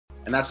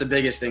And that's the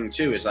biggest thing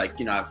too, is like,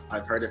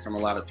 I've heard it from a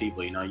lot of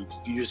people,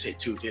 if you just hit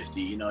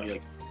 250,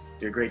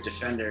 you're a great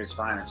defender, it's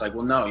fine. It's like,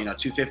 well, no,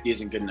 250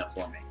 isn't good enough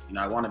for me.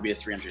 I want to be a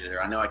 300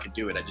 hitter. I know I could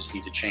do it. I just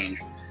need to change.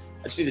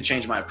 I just need to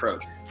change my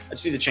approach. For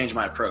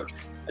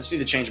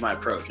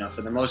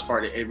the most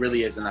part, it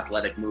really is an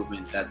athletic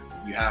movement that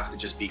you have to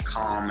just be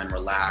calm and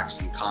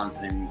relaxed and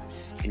confident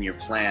in your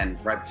plan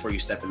right before you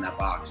step in that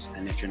box.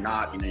 And if you're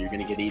not, you're going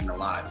to get eaten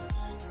alive.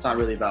 It's not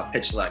really about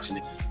pitch selection.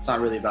 If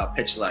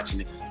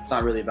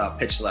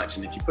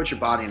you put your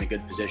body in a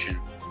good position,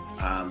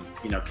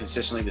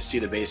 consistently to see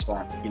the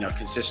baseball, and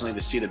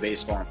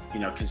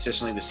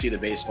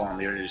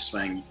the order to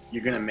swing,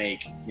 you're going to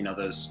make,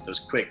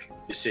 those quick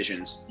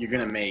decisions. You're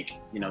going to make,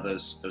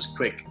 those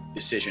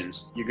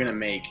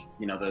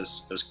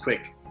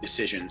quick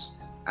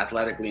decisions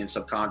athletically and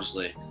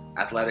subconsciously.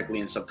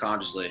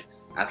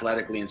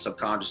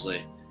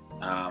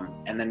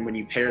 And then when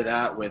you pair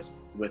that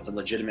with a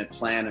legitimate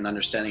plan and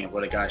understanding of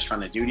what a guy's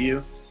trying to do to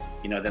you,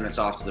 then it's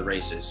off to the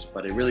races.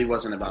 But it really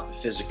wasn't about the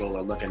physical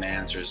or looking at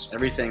answers.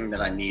 Everything that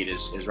I need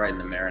is right in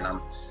the mirror, and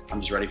I'm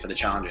just ready for the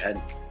challenge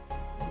ahead.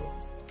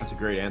 That's a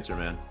great answer,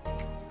 man.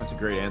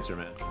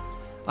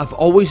 I've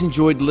always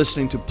enjoyed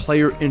listening to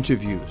player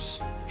interviews.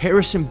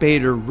 Harrison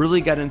Bader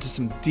really got into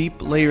some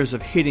deep layers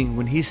of hitting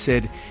when he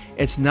said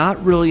it's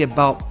not really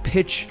about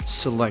pitch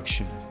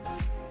selection.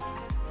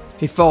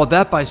 He followed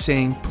that by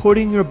saying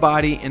putting your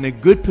body in a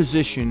good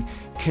position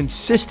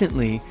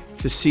consistently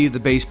to see the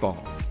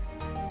baseball.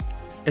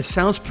 It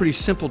sounds pretty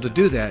simple to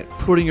do that,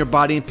 putting your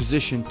body in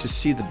position to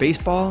see the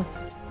baseball,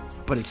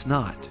 but it's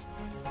not.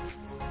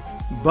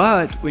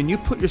 But when you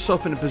put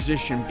yourself in a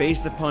position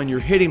based upon your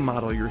hitting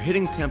model, your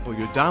hitting tempo,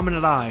 your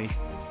dominant eye,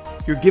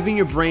 you're giving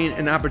your brain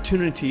an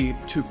opportunity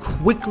to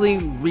quickly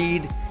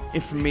read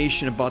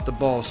information about the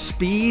ball's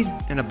speed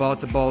and about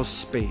the ball's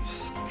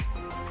space.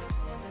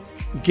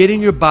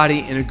 Getting your body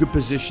in a good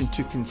position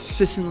to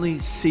consistently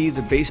see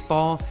the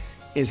baseball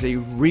is a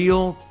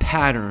real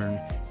pattern.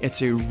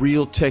 It's a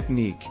real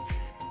technique.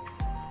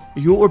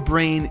 Your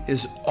brain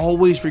is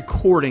always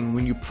recording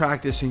when you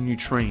practice and you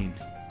train.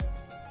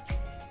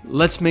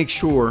 Let's make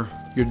sure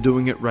you're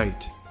doing it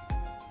right.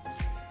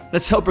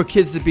 Let's help our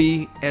kids to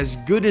be as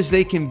good as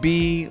they can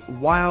be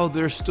while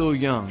they're still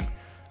young.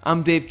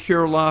 I'm Dave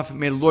Kirilloff.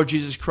 May the Lord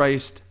Jesus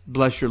Christ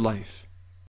bless your life.